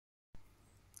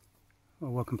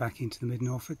Well, welcome back into the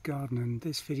mid-Norfolk garden, and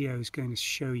this video is going to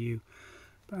show you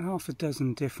about half a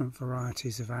dozen different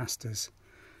varieties of asters.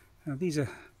 Now, these are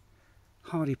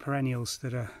hardy perennials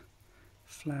that are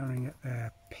flowering at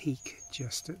their peak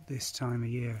just at this time of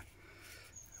year.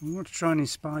 And we want to try and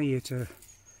inspire you to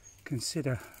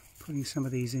consider putting some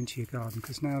of these into your garden,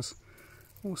 because now's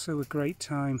also a great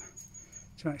time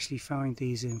to actually find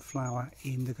these in flower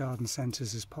in the garden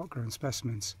centres as pot grown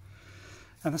specimens.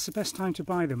 And that's the best time to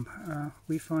buy them.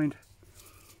 We find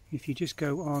if you just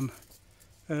go on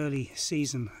early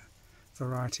season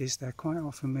varieties, they're quite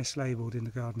often mislabelled in the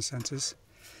garden centres,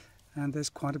 and there's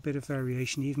quite a bit of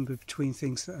variation even between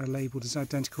things that are labelled as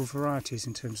identical varieties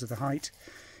in terms of the height,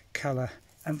 colour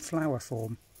and flower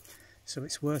form. So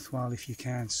it's worthwhile, if you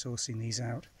can, sourcing these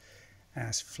out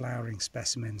as flowering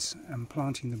specimens and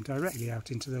planting them directly out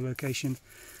into the location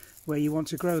where you want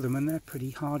to grow them. And they're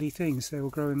pretty hardy things. They will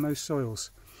grow in most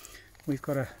soils. We've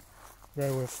got a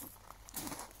row of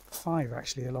 5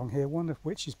 actually along here, one of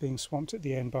which is being swamped at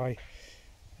the end by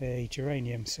a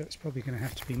geranium, so it's probably going to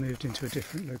have to be moved into a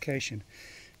different location.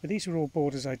 But these are all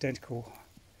borders identical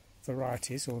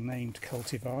varieties or named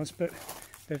cultivars, but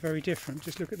they're very different.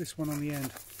 Just look at this one on the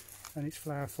end and its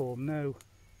flower form, no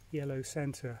yellow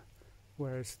centre,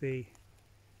 whereas the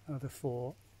other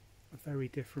 4 are very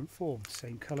different forms.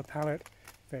 Same colour palette,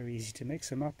 very easy to mix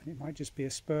them up, and it might just be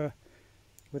a spur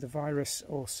with a virus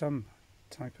or some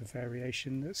type of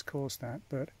variation that's caused that.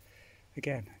 But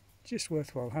again, just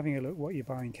worthwhile having a look what you're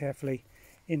buying carefully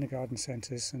in the garden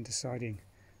centres and deciding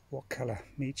what colour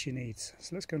meets your needs.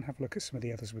 So let's go and have a look at some of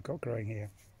the others we've got growing here.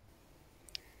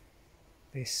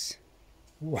 This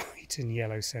white and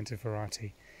yellow centre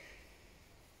variety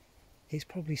is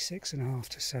probably 6.5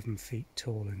 to 7 feet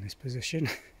tall in this position.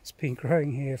 It's been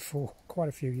growing here for quite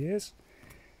a few years.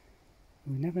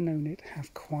 We've never known it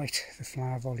have quite the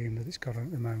flower volume that it's got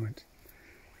at the moment.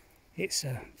 It's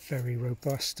very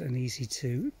robust and easy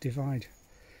to divide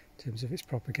in terms of its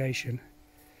propagation,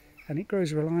 and it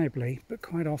grows reliably, but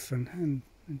quite often,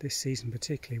 and this season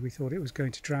particularly, we thought it was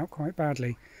going to drought quite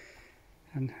badly,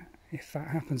 and if that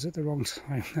happens at the wrong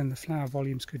time then the flower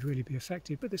volumes could really be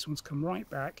affected. But this one's come right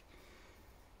back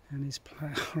and is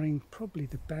flowering probably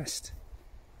the best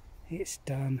it's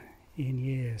done in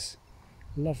years.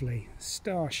 Lovely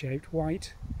star-shaped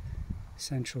white,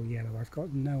 central yellow. I've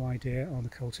got no idea on the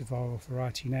cultivar or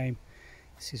variety name.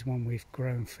 This is one we've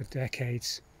grown for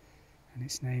decades and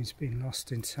its name's been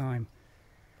lost in time,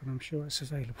 but I'm sure it's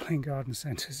available in garden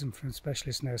centres and from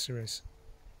specialist nurseries.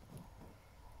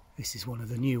 This is one of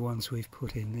the new ones we've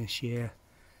put in this year.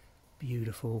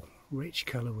 Beautiful rich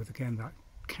colour with again that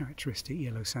characteristic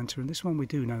yellow centre, and this one we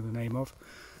do know the name of,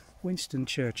 Winston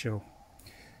Churchill.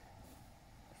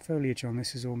 Foliage on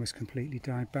this is almost completely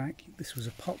died back. This was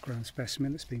a pot grown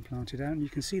specimen that's been planted out, and you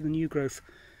can see the new growth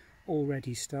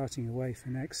already starting away for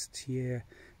next year.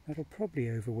 That'll probably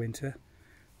overwinter.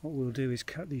 What we'll do is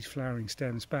cut these flowering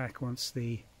stems back once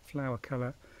the flower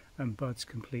colour and buds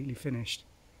completely finished,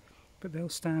 but they'll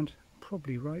stand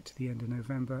probably right to the end of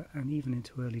November and even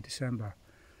into early December.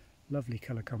 Lovely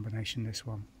colour combination, this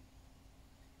one.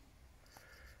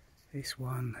 This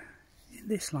one in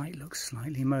this light looks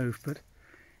slightly mauve, but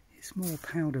it's more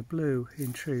powder blue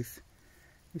in truth.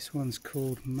 This one's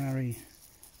called Marie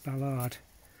Ballard.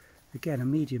 Again, a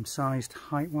medium-sized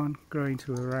height one, growing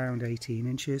to around 18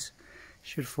 inches.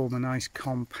 Should form a nice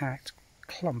compact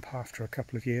clump after a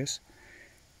couple of years.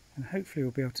 And hopefully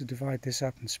we'll be able to divide this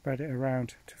up and spread it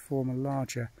around to form a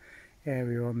larger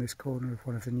area on this corner of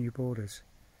one of the new borders.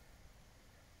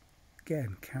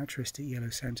 Again, characteristic yellow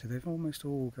centre. They've almost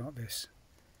all got this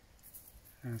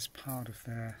as part of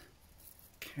their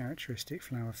characteristic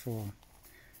flower form.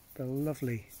 But a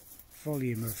lovely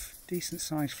volume of decent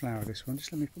sized flower, this one.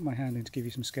 Just let me put my hand in to give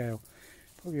you some scale.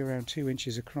 Probably around 2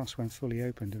 inches across when fully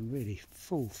opened, and really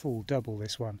full double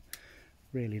this one.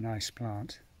 Really nice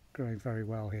plant, growing very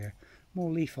well here.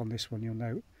 More leaf on this one, you'll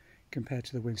note, compared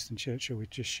to the Winston Churchill we've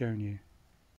just shown you.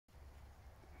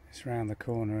 It's round the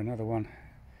corner, another one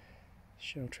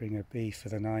sheltering a bee for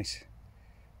the night.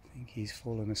 I think he's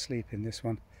fallen asleep in this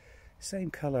one.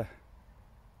 Same colour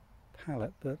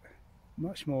palette, but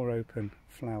much more open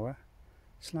flower,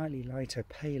 slightly lighter,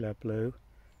 paler blue,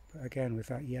 but again with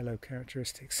that yellow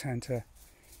characteristic centre.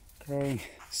 Growing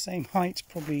same height,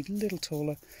 probably a little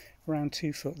taller, around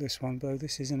 2 foot this one, though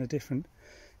this is in a different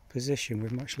position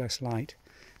with much less light,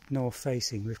 north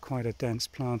facing, with quite a dense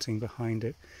planting behind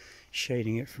it,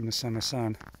 shading it from the summer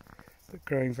sun, but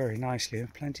growing very nicely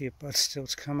and plenty of buds still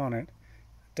to come on it.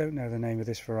 I don't know the name of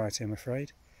this variety, I'm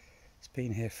afraid. It's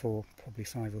been here for probably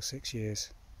 5 or 6 years.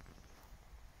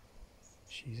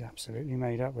 She's absolutely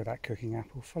made up with that cooking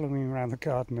apple, following me around the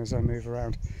garden as I move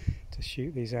around to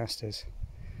shoot these asters.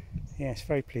 Yes,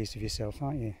 very pleased with yourself,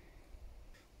 aren't you?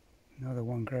 Another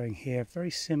one growing here,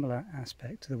 very similar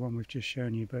aspect to the one we've just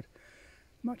shown you, but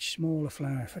much smaller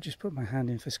flower. If I just put my hand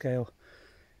in for scale,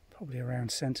 probably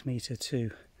around centimetre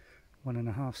to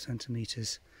 1.5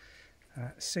 centimetres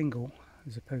single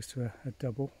as opposed to a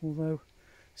double, although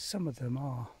some of them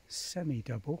are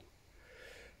semi-double.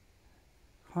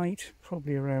 Height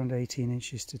probably around 18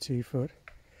 inches to 2 foot.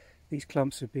 These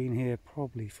clumps have been here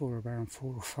probably for around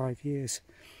 4 or 5 years.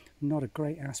 Not a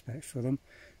great aspect for them,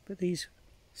 but these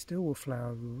still will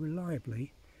flower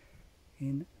reliably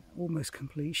in almost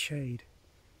complete shade.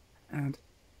 And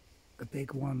the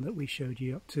big one that we showed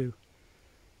you up to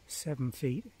 7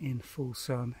 feet in full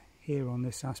sun here on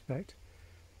this aspect,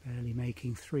 barely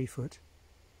making 3 foot,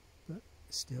 but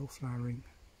still flowering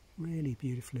really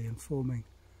beautifully and forming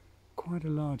quite a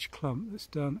large clump that's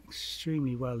done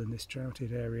extremely well in this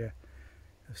droughted area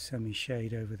of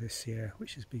semi-shade over this year,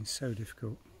 which has been so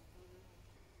difficult.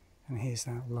 And here's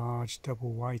that large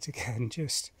double white again,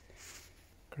 just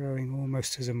growing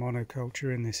almost as a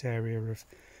monoculture in this area of a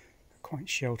quite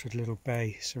sheltered little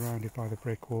bay surrounded by the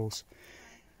brick walls.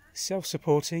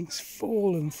 Self-supporting, it's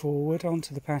fallen forward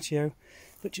onto the patio,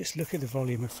 but just look at the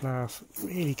volume of flower,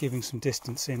 really giving some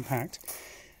distance impact.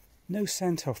 No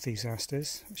scent off these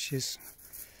asters, which is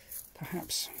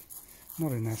perhaps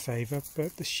not in their favour,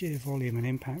 but the sheer volume and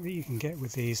impact that you can get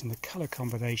with these and the colour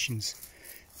combinations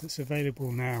that's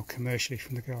available now commercially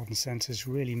from the garden centres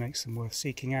really makes them worth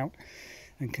seeking out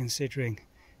and considering.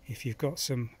 If you've got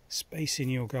some space in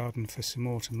your garden for some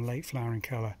autumn late flowering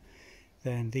colour,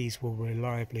 then these will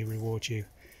reliably reward you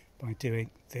by doing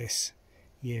this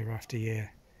year after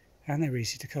year. And they're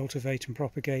easy to cultivate and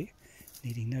propagate,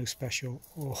 needing no special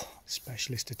or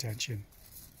specialist attention.